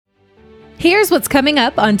Here's what's coming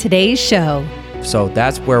up on today's show. So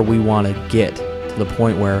that's where we want to get to the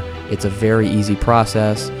point where it's a very easy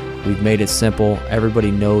process. We've made it simple. Everybody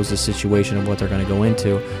knows the situation of what they're going to go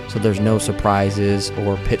into, so there's no surprises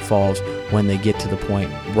or pitfalls when they get to the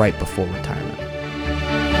point right before retirement.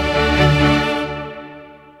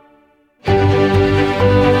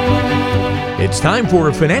 It's time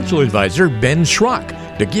for financial advisor Ben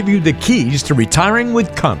Schrock to give you the keys to retiring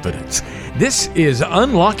with confidence. This is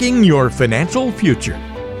Unlocking Your Financial Future.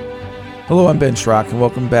 Hello, I'm Ben Schrock, and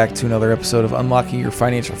welcome back to another episode of Unlocking Your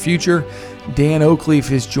Financial Future. Dan Oakleaf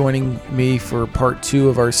is joining me for part 2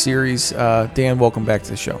 of our series. Dan, welcome back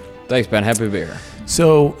to the show. Thanks, Ben. Happy to be here.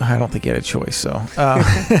 So, I don't think you had a choice, so.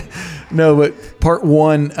 No, but part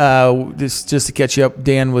 1, just to catch you up,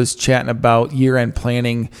 Dan was chatting about year-end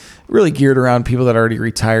planning, really geared around people that are already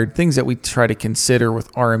retired, things that we try to consider with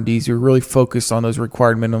RMDs. We're really focused on those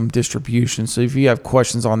required minimum distributions. So if you have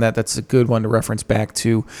questions on that, that's a good one to reference back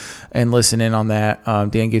to and listen in on that.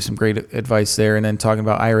 Dan gave some great advice there. And then talking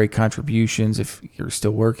about IRA contributions if you're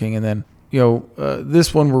still working. And then,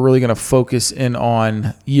 this one we're really going to focus in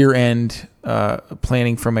on year-end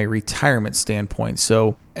planning from a retirement standpoint.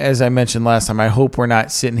 So as I mentioned last time, I hope we're not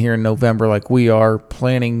sitting here in November like we are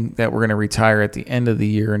planning that we're going to retire at the end of the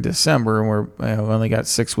year in December, and we've only got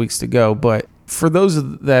 6 weeks to go. But for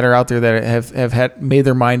those that are out there that have had made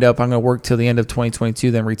their mind up, I'm going to work till the end of 2022,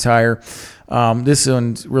 then retire. This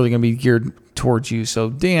one's really going to be geared towards you. So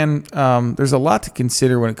Dan, there's a lot to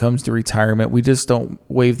consider when it comes to retirement. We just don't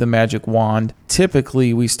wave the magic wand.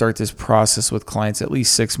 Typically, we start this process with clients at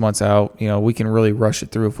least 6 months out. We can really rush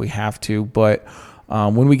it through if we have to, but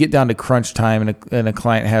when we get down to crunch time and a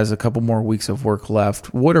client has a couple more weeks of work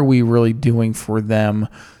left, what are we really doing for them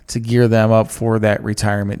to gear them up for that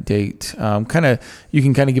retirement date? You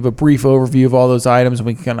can kind of give a brief overview of all those items, and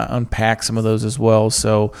we can kind of unpack some of those as well.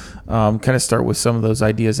 So kind of start with some of those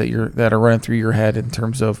ideas that are running through your head in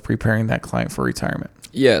terms of preparing that client for retirement.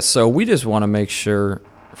 Yeah, so we just want to make sure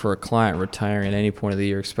for a client retiring at any point of the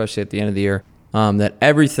year, especially at the end of the year, that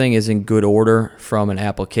everything is in good order from an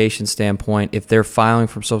application standpoint. If they're filing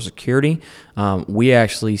from Social Security, we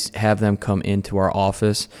actually have them come into our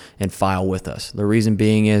office and file with us. The reason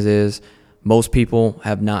being is most people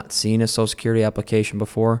have not seen a Social Security application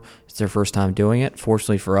before. It's their first time doing it.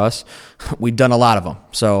 Fortunately for us, we've done a lot of them.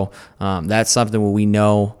 So that's something where we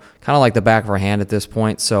know kind of like the back of our hand at this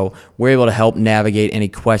point. So we're able to help navigate any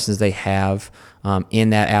questions they have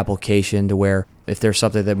in that application, to where if there's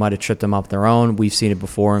something that might have tripped them up their own, we've seen it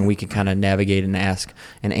before, and we can kind of navigate and ask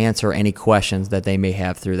and answer any questions that they may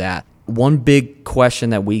have through that. One big question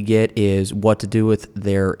that we get is what to do with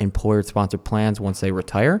their employer-sponsored plans once they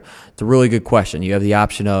retire. It's a really good question. You have the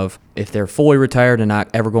option of, if they're fully retired and not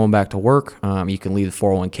ever going back to work, you can leave the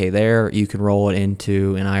 401k there. You can roll it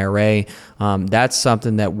into an IRA. That's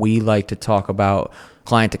something that we like to talk about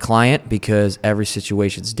client to client, because every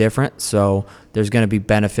situation is different. So there's going to be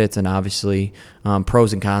benefits and obviously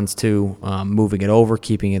pros and cons to moving it over,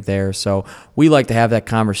 keeping it there. So we like to have that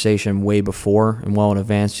conversation way before and well in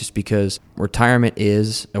advance, just because retirement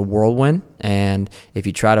is a whirlwind. And if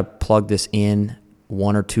you try to plug this in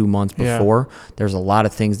 1 or 2 months before, there's a lot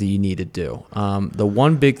of things that you need to do. The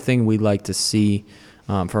one big thing we like to see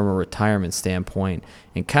from a retirement standpoint,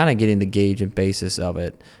 and kind of getting the gauge and basis of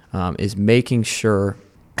it, is making sure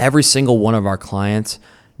every single one of our clients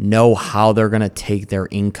know how they're going to take their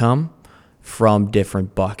income from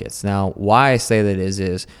different buckets. Now, why I say that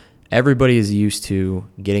is everybody is used to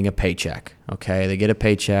getting a paycheck, okay? They get a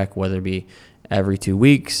paycheck, whether it be every 2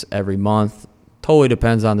 weeks, every month, totally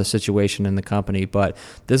depends on the situation in the company, but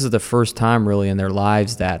this is the first time really in their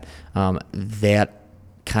lives that that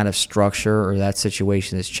kind of structure or that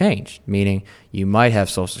situation has changed, meaning you might have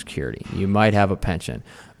Social Security, you might have a pension,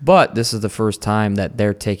 but this is the first time that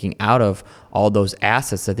they're taking out of all those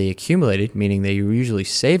assets that they accumulated, meaning they were usually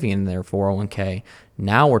saving in their 401k.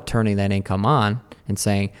 Now we're turning that income on and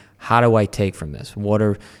saying, how do I take from this? What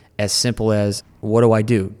are, as simple as, what do I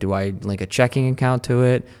do? Do I link a checking account to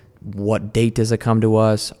it? What date does it come to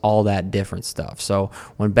us? All that different stuff. So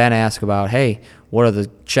when Ben asked about, hey, what are the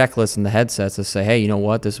checklists and the headsets to say, hey, you know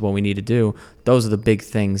what, this is what we need to do, those are the big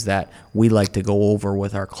things that we like to go over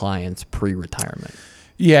with our clients pre-retirement.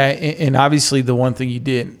 Yeah, and obviously the one thing you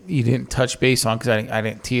didn't touch base on, because I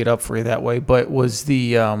didn't tee it up for you that way, but was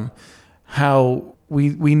the how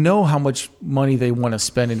we know how much money they want to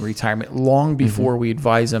spend in retirement long before we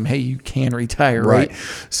advise them, hey, you can retire, right?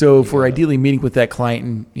 So if we're ideally meeting with that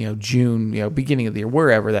client in June, beginning of the year,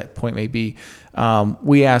 wherever that point may be,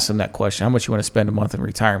 we ask them that question: how much you want to spend a month in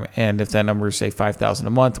retirement? And if that number is say $5,000 a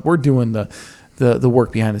month, we're doing the the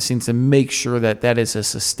work behind the scenes to make sure that that is a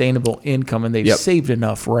sustainable income and they've saved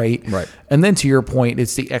enough, right? Right. And then to your point,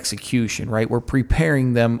 it's the execution, right? We're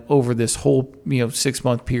preparing them over this whole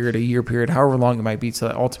 6-month period, a year period, however long it might be, to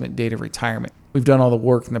the ultimate date of retirement. We've done all the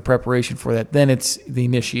work and the preparation for that. Then it's the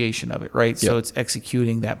initiation of it, right? So it's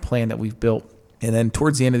executing that plan that we've built. And then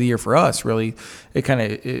towards the end of the year for us, really, it kind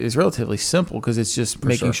of is relatively simple because it's just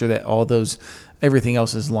making sure that everything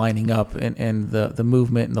else is lining up and the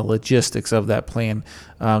movement and the logistics of that plan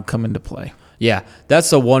come into play. Yeah, that's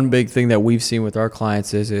the one big thing that we've seen with our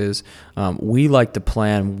clients is we like to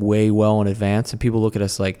plan way well in advance. And people look at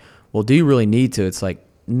us like, well, do you really need to? It's like,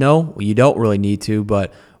 no, you don't really need to.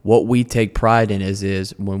 But what we take pride in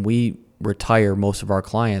is when we retire most of our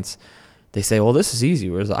clients, they say, well, this is easy.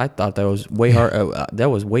 Whereas I thought that was way hard. That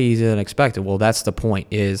was way easier than expected. Well, that's the point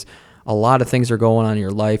is a lot of things are going on in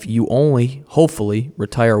your life. You only, hopefully,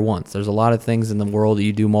 retire once. There's a lot of things in the world that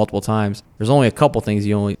you do multiple times. There's only a couple things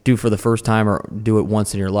you only do for the first time or do it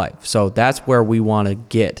once in your life. So that's where we want to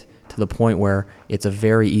get to the point where it's a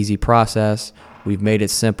very easy process. We've made it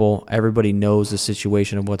simple. Everybody knows the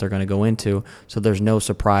situation of what they're going to go into. So there's no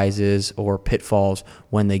surprises or pitfalls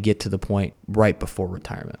when they get to the point right before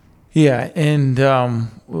retirement. Yeah, and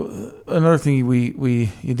another thing you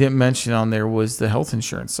didn't mention on there was the health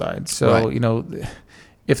insurance side. So,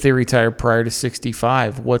 if they retire prior to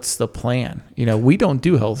 65, what's the plan? We don't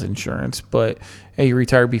do health insurance, but hey, you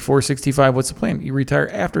retire before 65, what's the plan? You retire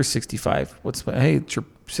after 65, what's the plan? Hey, it's your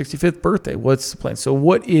 65th birthday, what's the plan? So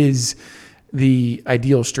what is the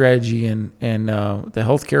ideal strategy in the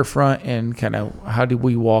healthcare front, and kind of how do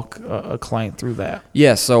we walk a client through that?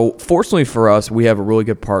 Yeah, so fortunately for us, we have a really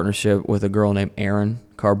good partnership with a girl named Erin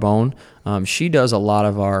Carbone. She does a lot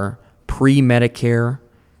of our pre-Medicare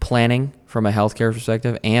planning from a healthcare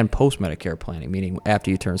perspective and post-Medicare planning, meaning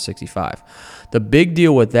after you turn 65. The big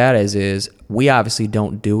deal with that is we obviously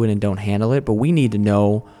don't do it and don't handle it, but we need to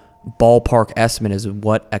know ballpark estimate is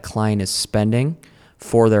what a client is spending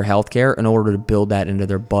for their healthcare in order to build that into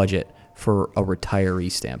their budget for a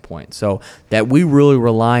retiree standpoint. So that we really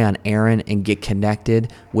rely on Erin and get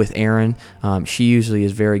connected with Erin. She usually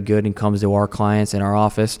is very good and comes to our clients in our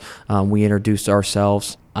office. We introduce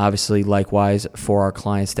ourselves, obviously likewise for our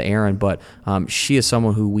clients to Erin, but she is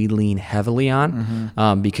someone who we lean heavily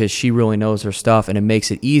on because she really knows her stuff, and it makes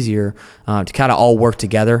it easier to kind of all work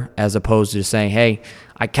together as opposed to just saying, hey,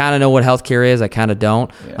 I kind of know what healthcare is, I kind of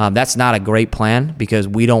don't. That's not a great plan because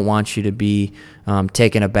we don't want you to be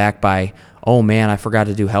taken aback by, oh man, I forgot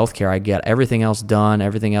to do healthcare. I get everything else done,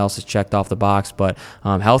 everything else is checked off the box, but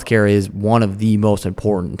healthcare is one of the most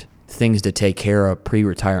important things to take care of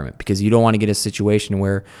pre-retirement because you don't want to get a situation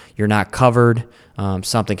where you're not covered,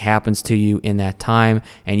 something happens to you in that time,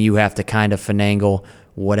 and you have to kind of finagle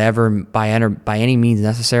whatever by any means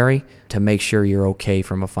necessary to make sure you're okay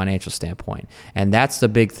from a financial standpoint. And that's the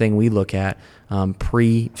big thing we look at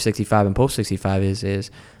pre-65 and post-65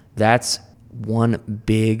 is that's one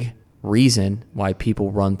big reason why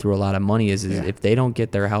people run through a lot of money is if they don't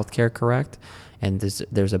get their health care correct and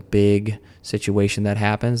there's a big situation that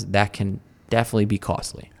happens, that can definitely be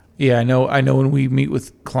costly. Yeah, I know when we meet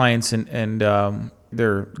with clients and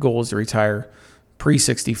their goal is to retire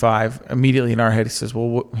pre-65, immediately in our head it says, well,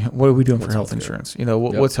 what are we doing for health insurance?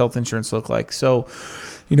 What's health insurance look like? So,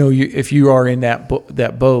 if you are in that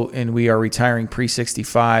boat and we are retiring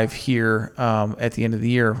pre-65 here at the end of the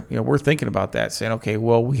year, we're thinking about that, saying, okay,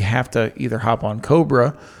 well, we have to either hop on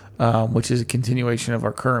COBRA, which is a continuation of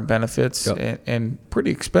our current benefits and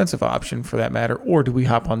pretty expensive option for that matter, or do we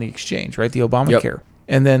hop on the exchange, right? The Obamacare.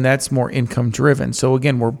 And then that's more income driven. So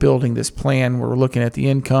again, we're building this plan. We're looking at the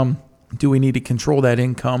income. Do we need to control that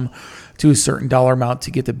income to a certain dollar amount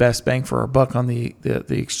to get the best bang for our buck on the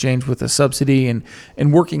exchange with a subsidy, and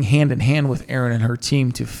working hand in hand with Erin and her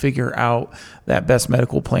team to figure out that best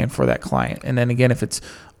medical plan for that client. And then again, if it's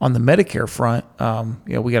on the Medicare front,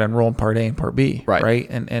 we got to enroll in Part A and Part B, right?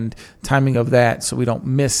 And timing of that so we don't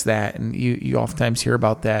miss that. And you oftentimes hear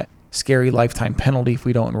about that scary lifetime penalty if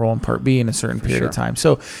we don't enroll in Part B in a certain period of time.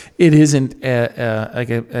 So it isn't,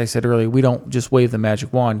 like I said earlier, we don't just wave the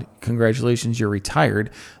magic wand. Congratulations, you're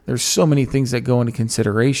retired. There's so many things that go into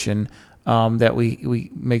consideration that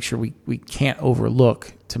we make sure we can't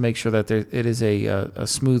overlook to make sure that it is a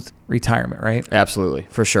smooth retirement, right? Absolutely,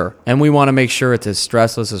 for sure. And we want to make sure it's as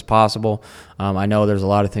stressless as possible. I know there's a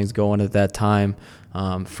lot of things going at that time.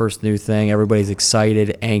 First new thing, everybody's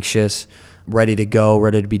excited, anxious. ready to go,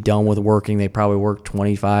 ready to be done with working. They probably worked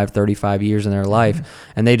 25, 35 years in their life,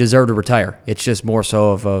 and they deserve to retire. It's just more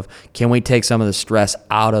so of can we take some of the stress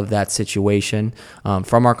out of that situation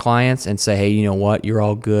from our clients and say, hey, you know what, you're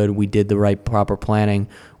all good. We did the right proper planning.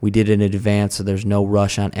 We did it in advance, so there's no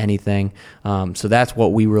rush on anything. So that's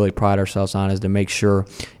what we really pride ourselves on, is to make sure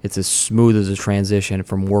it's as smooth as a transition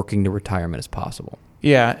from working to retirement as possible.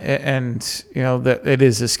 Yeah, and that it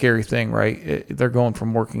is a scary thing, right? They're going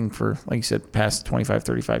from working for, like you said, past 25,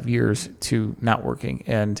 35 years to not working.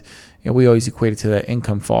 And we always equate it to that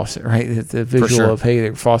income faucet, right? The visual of, hey,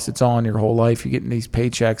 the faucet's on your whole life, you're getting these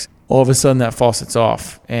paychecks. All of a sudden that faucet's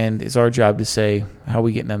off, and it's our job to say, how are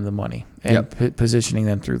we getting them the money and positioning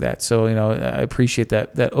them through that. So, I appreciate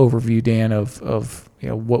that overview, Dan, of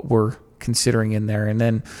what we're considering in there. And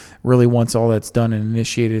then really once all that's done and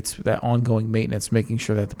initiated, it's that ongoing maintenance, making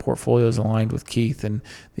sure that the portfolio is aligned with Keith and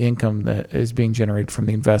the income that is being generated from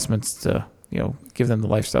the investments to, give them the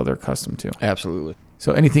lifestyle they're accustomed to. Absolutely.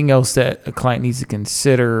 So anything else that a client needs to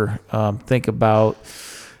consider, think about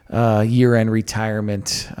year-end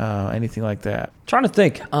retirement, anything like that? Trying to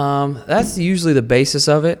think. That's usually the basis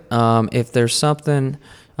of it. If there's something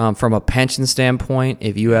from a pension standpoint,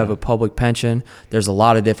 if you have a public pension, there's a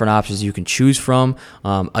lot of different options you can choose from.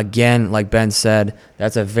 Again, like Ben said,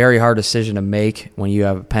 that's a very hard decision to make when you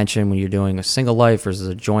have a pension, when you're doing a single life versus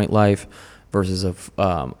a joint life versus a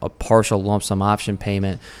partial lump sum option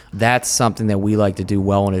payment. That's something that we like to do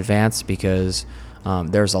well in advance, because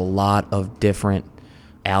there's a lot of different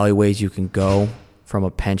alleyways you can go from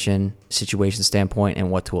a pension situation standpoint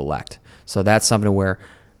and what to elect. So that's something where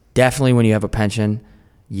definitely when you have a pension,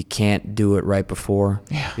 you can't do it right before,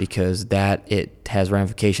 because it has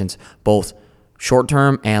ramifications both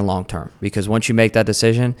short-term and long-term, because once you make that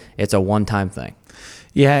decision, it's a one-time thing.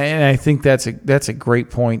 Yeah, and I think that's a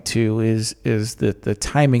great point too, is the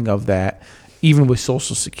timing of that, even with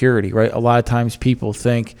Social Security, right? A lot of times people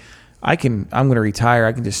think, I'm going to retire,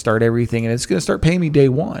 I can just start everything and it's going to start paying me day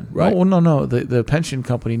one. Right. No. The pension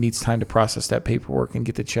company needs time to process that paperwork and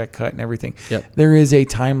get the check cut and everything. Yep. There is a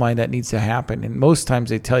timeline that needs to happen. And most times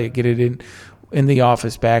they tell you, get it in the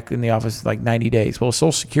office, back in the office, like 90 days. Well,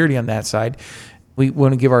 Social Security on that side, we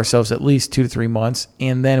want to give ourselves at least 2 to 3 months.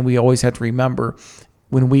 And then we always have to remember,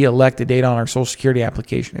 when we elect a date on our Social Security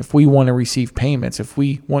application, if we want to receive payments, if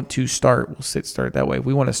we want to start, we'll start it that way. If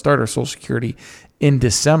we want to start our Social Security in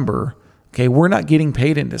December, okay, we're not getting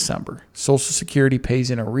paid in December. Social Security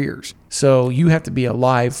pays in arrears. So you have to be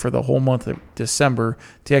alive for the whole month of December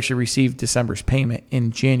to actually receive December's payment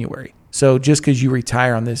in January. So just because you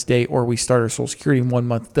retire on this date or we start our Social Security in 1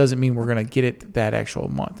 month doesn't mean we're going to get it that actual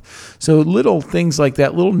month. So little things like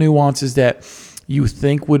that, little nuances that you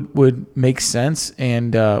think would make sense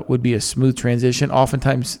and would be a smooth transition,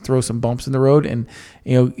 oftentimes throw some bumps in the road, and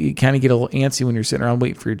you kind of get a little antsy when you're sitting around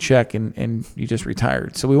waiting for your check and you just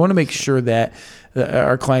retired. So we want to make sure that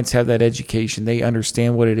our clients have that education. They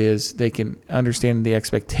understand what it is. They can understand the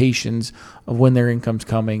expectations of when their income's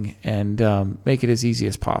coming, and make it as easy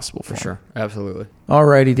as possible for them. Sure. Absolutely. All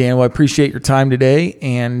righty, Dan. Well, I appreciate your time today.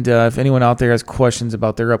 And if anyone out there has questions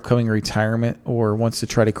about their upcoming retirement or wants to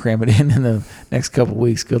try to cram it in the next couple of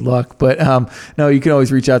weeks, good luck. But no, you can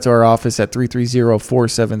always reach out to our office at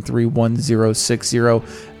 330-473-1060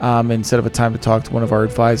 and set up a time to talk to one of our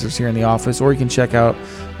advisors here in the office. Or you can check out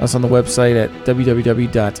us on the website at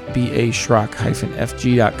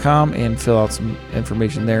www.baschrock-fg.com and fill out some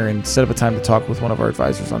information there and set up a time to talk with one of our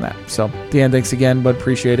advisors on that. So, Dan, thanks again, bud.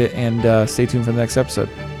 Appreciate it. And stay tuned for the next episode.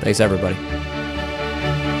 Thanks, everybody.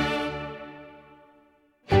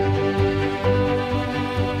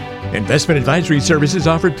 Investment advisory services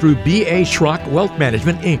offered through B.A. Schrock Wealth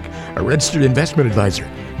Management, Inc., a registered investment advisor.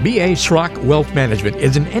 B.A. Schrock Wealth Management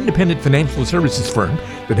is an independent financial services firm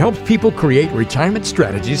that helps people create retirement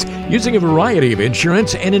strategies using a variety of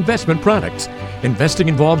insurance and investment products. Investing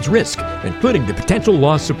involves risk, including the potential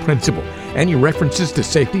loss of principal. Any references to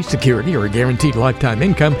safety, security, or guaranteed lifetime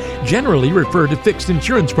income generally refer to fixed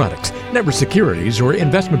insurance products, never securities or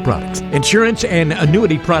investment products. Insurance and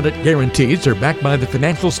annuity product guarantees are backed by the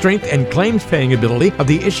financial strength and claims-paying ability of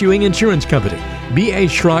the issuing insurance company. B.A.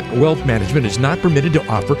 Schrock Wealth Management is not permitted to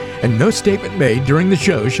offer, and no statement made during the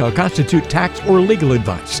show shall constitute tax or legal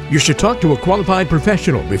advice. You should talk to a qualified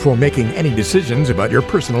professional before making any decisions about your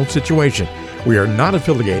personal situation. We are not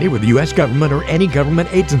affiliated with the U.S. government or any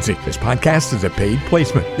government agency. This podcast is a paid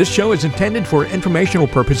placement. This show is intended for informational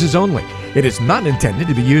purposes only. It is not intended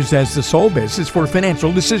to be used as the sole basis for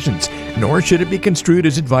financial decisions, nor should it be construed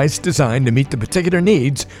as advice designed to meet the particular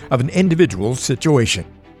needs of an individual's situation.